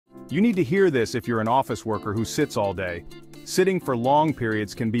You need to hear this if you're an office worker who sits all day. Sitting for long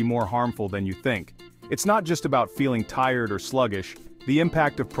periods can be more harmful than you think. It's not just about feeling tired or sluggish. The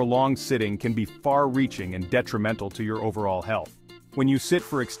impact of prolonged sitting can be far-reaching and detrimental to your overall health. When you sit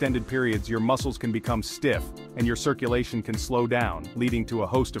for extended periods, your muscles can become stiff, and your circulation can slow down, leading to a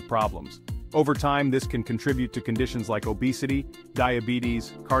host of problems. Over time, this can contribute to conditions like obesity,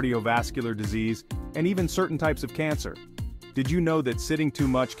 diabetes, cardiovascular disease, and even certain types of cancer. Did you know that sitting too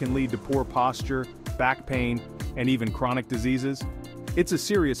much can lead to poor posture, back pain, and even chronic diseases? It's a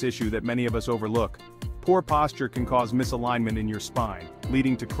serious issue that many of us overlook. Poor posture can cause misalignment in your spine,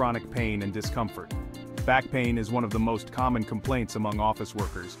 leading to chronic pain and discomfort. Back pain is one of the most common complaints among office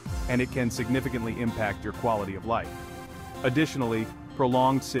workers, and it can significantly impact your quality of life. Additionally,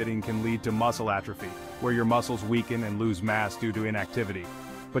 prolonged sitting can lead to muscle atrophy, where your muscles weaken and lose mass due to inactivity.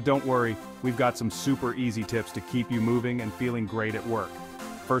 But don't worry, we've got some super easy tips to keep you moving and feeling great at work.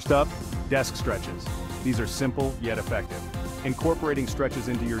 First up, desk stretches. These are simple yet effective. Incorporating stretches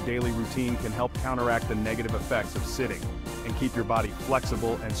into your daily routine can help counteract the negative effects of sitting and keep your body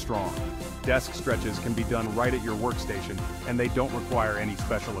flexible and strong. Desk stretches can be done right at your workstation, and they don't require any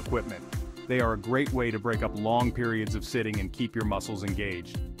special equipment. They are a great way to break up long periods of sitting and keep your muscles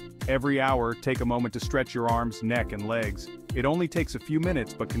engaged. Every hour, take a moment to stretch your arms, neck, and legs. It only takes a few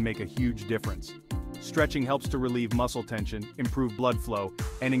minutes but can make a huge difference. Stretching helps to relieve muscle tension, improve blood flow,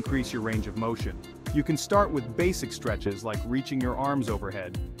 and increase your range of motion. You can start with basic stretches like reaching your arms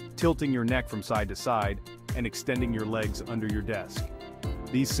overhead, tilting your neck from side to side, and extending your legs under your desk.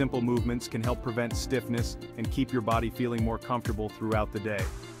 These simple movements can help prevent stiffness and keep your body feeling more comfortable throughout the day.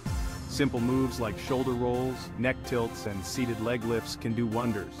 Simple moves like shoulder rolls, neck tilts, and seated leg lifts can do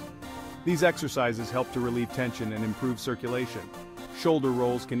wonders. These exercises help to relieve tension and improve circulation. Shoulder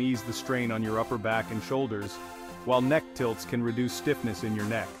rolls can ease the strain on your upper back and shoulders, while neck tilts can reduce stiffness in your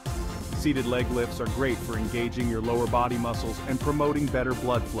neck. Seated leg lifts are great for engaging your lower body muscles and promoting better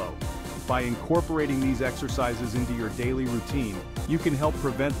blood flow. By incorporating these exercises into your daily routine, you can help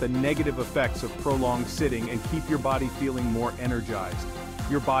prevent the negative effects of prolonged sitting and keep your body feeling more energized.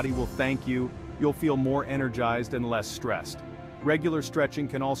 Your body will thank you, you'll feel more energized and less stressed. Regular stretching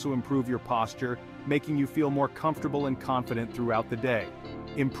can also improve your posture, making you feel more comfortable and confident throughout the day.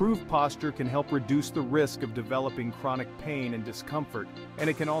 Improved posture can help reduce the risk of developing chronic pain and discomfort, and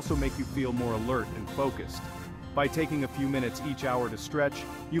it can also make you feel more alert and focused. By taking a few minutes each hour to stretch,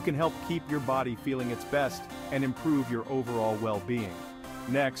 you can help keep your body feeling its best and improve your overall well-being.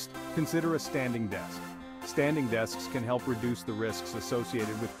 Next, consider a standing desk. Standing desks can help reduce the risks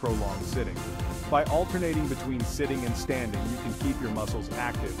associated with prolonged sitting. By alternating between sitting and standing, you can keep your muscles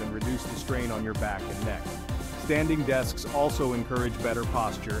active and reduce the strain on your back and neck. Standing desks also encourage better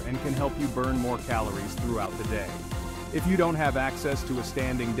posture and can help you burn more calories throughout the day. If you don't have access to a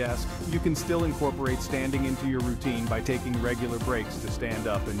standing desk, you can still incorporate standing into your routine by taking regular breaks to stand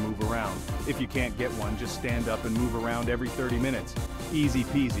up and move around. If you can't get one, just stand up and move around every 30 minutes. Easy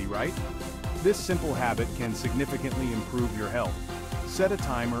peasy, right? This simple habit can significantly improve your health. Set a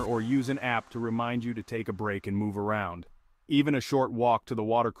timer or use an app to remind you to take a break and move around. Even a short walk to the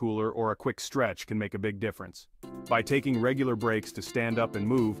water cooler or a quick stretch can make a big difference. By taking regular breaks to stand up and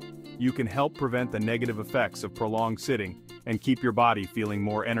move, you can help prevent the negative effects of prolonged sitting and keep your body feeling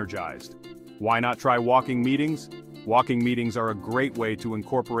more energized. Why not try walking meetings? Walking meetings are a great way to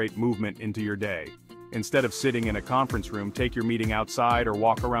incorporate movement into your day. Instead of sitting in a conference room, take your meeting outside or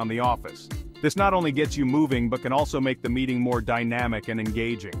walk around the office. This not only gets you moving but can also make the meeting more dynamic and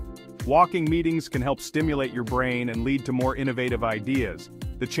engaging. Walking meetings can help stimulate your brain and lead to more innovative ideas.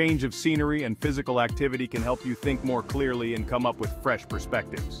 The change of scenery and physical activity can help you think more clearly and come up with fresh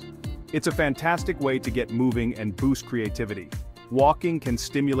perspectives. It's a fantastic way to get moving and boost creativity. Walking can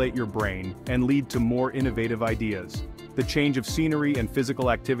stimulate your brain and lead to more innovative ideas. The change of scenery and physical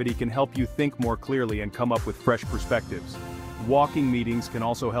activity can help you think more clearly and come up with fresh perspectives. Walking meetings can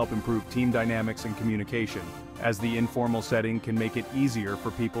also help improve team dynamics and communication, as the informal setting can make it easier for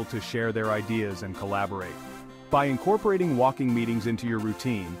people to share their ideas and collaborate. By incorporating walking meetings into your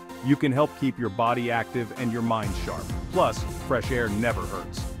routine, you can help keep your body active and your mind sharp. Plus, fresh air never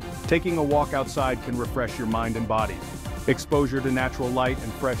hurts. Taking a walk outside can refresh your mind and body. Exposure to natural light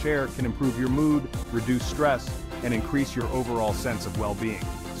and fresh air can improve your mood, reduce stress, and increase your overall sense of well-being.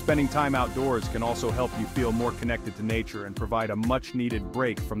 Spending time outdoors can also help you feel more connected to nature and provide a much-needed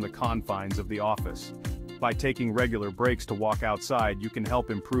break from the confines of the office. By taking regular breaks to walk outside, you can help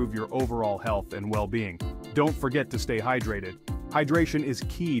improve your overall health and well-being. Don't forget to stay hydrated. Hydration is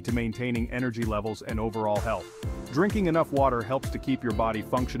key to maintaining energy levels and overall health. Drinking enough water helps to keep your body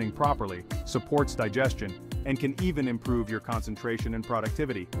functioning properly, supports digestion, and can even improve your concentration and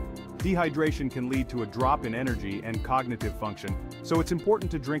productivity. Dehydration can lead to a drop in energy and cognitive function, so it's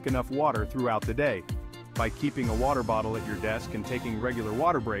important to drink enough water throughout the day. By keeping a water bottle at your desk and taking regular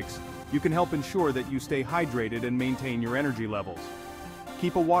water breaks, you can help ensure that you stay hydrated and maintain your energy levels.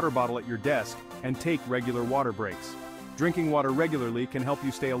 Keep a water bottle at your desk and take regular water breaks. Drinking water regularly can help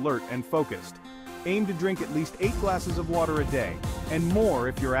you stay alert and focused. Aim to drink at least 8 glasses of water a day, and more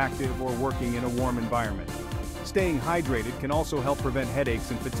if you're active or working in a warm environment. Staying hydrated can also help prevent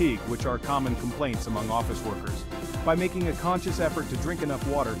headaches and fatigue, which are common complaints among office workers. By making a conscious effort to drink enough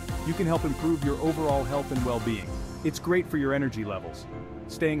water, you can help improve your overall health and well-being. It's great for your energy levels.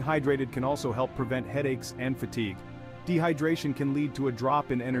 Staying hydrated can also help prevent headaches and fatigue. Dehydration can lead to a drop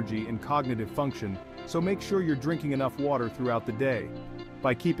in energy and cognitive function, so make sure you're drinking enough water throughout the day.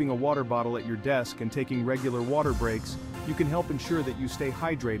 By keeping a water bottle at your desk and taking regular water breaks, you can help ensure that you stay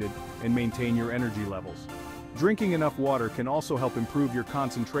hydrated and maintain your energy levels. Drinking enough water can also help improve your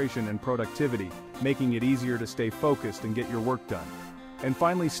concentration and productivity, making it easier to stay focused and get your work done. And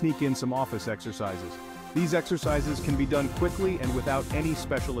finally, sneak in some office exercises. These exercises can be done quickly and without any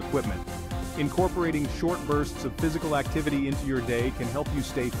special equipment. Incorporating short bursts of physical activity into your day can help you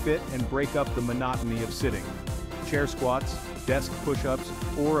stay fit and break up the monotony of sitting. Chair squats, desk push-ups,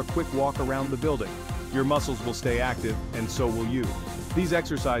 or a quick walk around the building. Your muscles will stay active, and so will you. These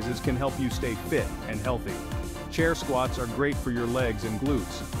exercises can help you stay fit and healthy. Chair squats are great for your legs and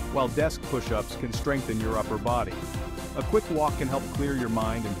glutes, while desk push-ups can strengthen your upper body. A quick walk can help clear your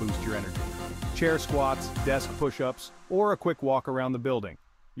mind and boost your energy. Chair squats, desk push-ups, or a quick walk around the building.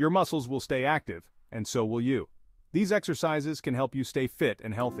 Your muscles will stay active, and so will you. These exercises can help you stay fit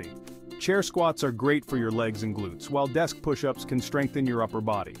and healthy. Chair squats are great for your legs and glutes, while desk push-ups can strengthen your upper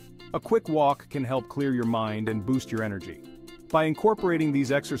body. A quick walk can help clear your mind and boost your energy. By incorporating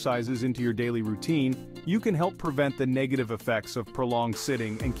these exercises into your daily routine, you can help prevent the negative effects of prolonged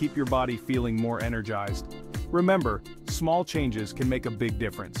sitting and keep your body feeling more energized. Remember, small changes can make a big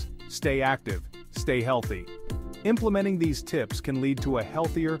difference. Stay active, stay healthy. Implementing these tips can lead to a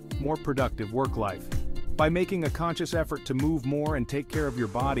healthier, more productive work life. By making a conscious effort to move more and take care of your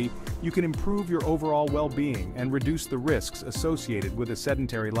body, you can improve your overall well-being and reduce the risks associated with a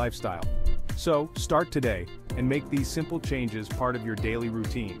sedentary lifestyle. So, start today and make these simple changes part of your daily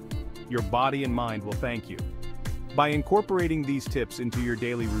routine. Your body and mind will thank you. By incorporating these tips into your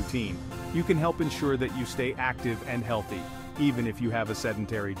daily routine, you can help ensure that you stay active and healthy, even if you have a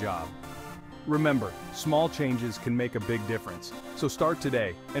sedentary job. Remember, small changes can make a big difference, so start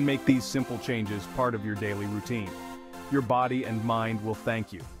today and make these simple changes part of your daily routine. Your body and mind will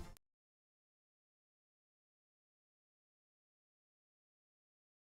thank you.